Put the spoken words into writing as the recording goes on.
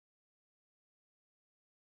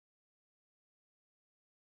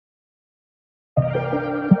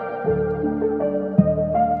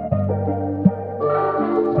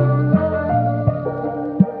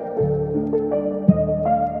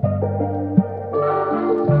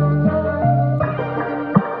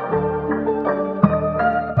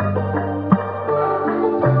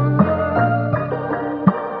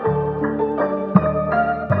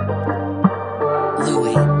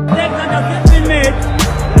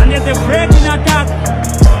there's a break in attack.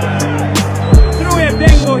 Through a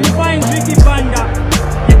Bengo, he finds Ricky Banda.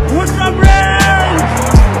 He puts some range.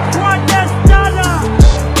 What a starter!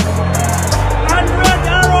 And red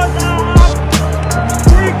arrows are up.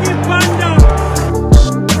 Ricky Banda.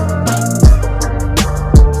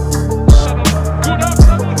 Good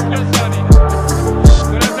afternoon, Yosani.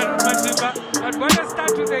 Good afternoon, Masimba. But when I start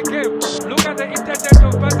to the game, look at the interchange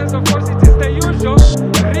of passes. Of course, it is the usual.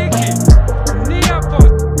 Ricky, near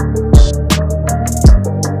post.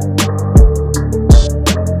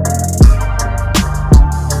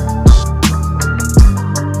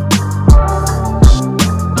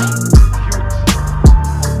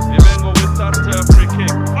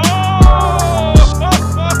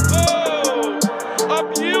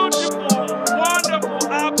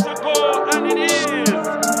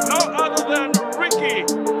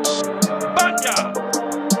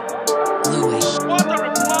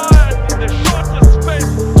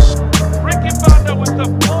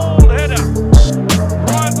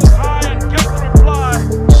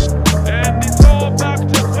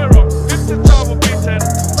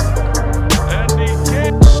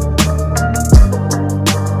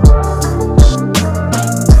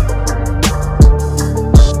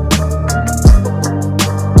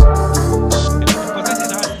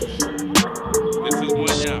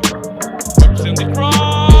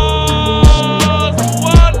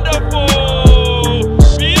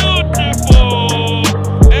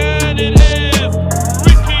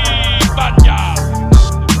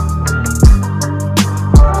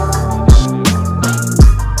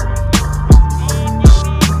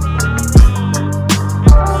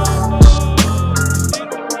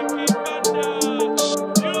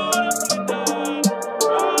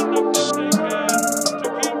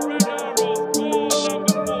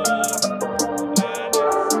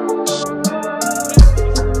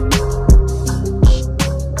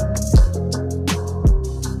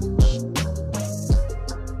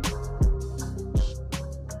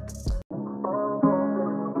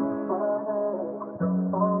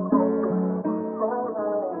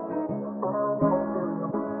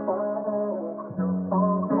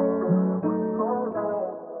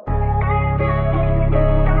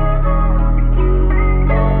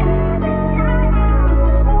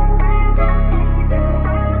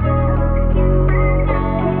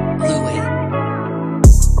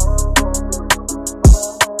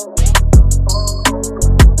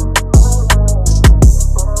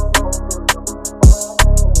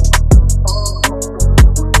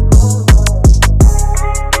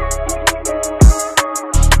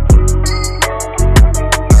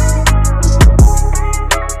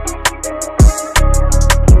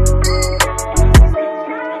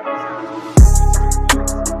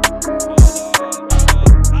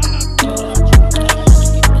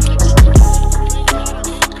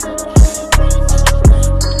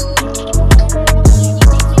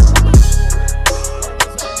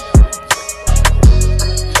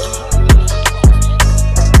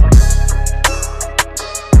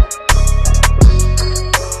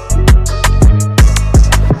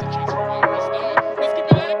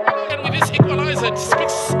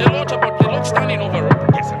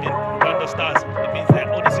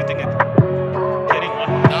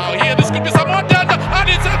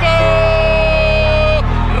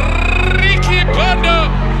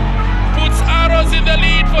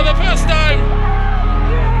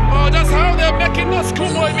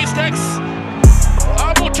 Schoolboy mistakes.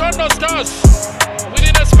 Abu turned the stars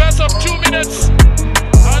within a space of 2 minutes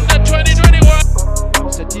under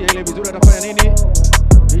 2021. Setia ile vizuri atafanya nini?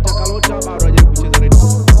 Vita Kalota bado hajaje kucheza Red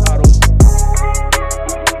Arrows.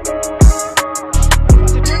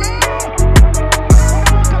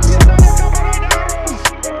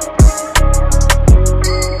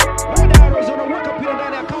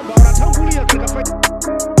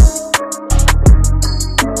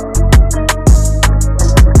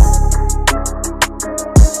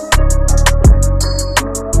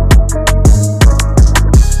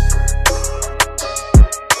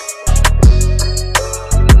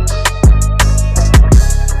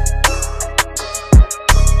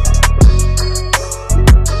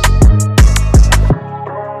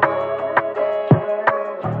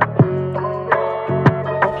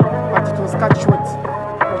 Cut short,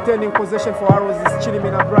 returning possession for Arrows is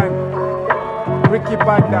Chilimina Brand. Ricky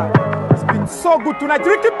Banda has been so good tonight.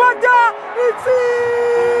 Ricky Banda, it's it!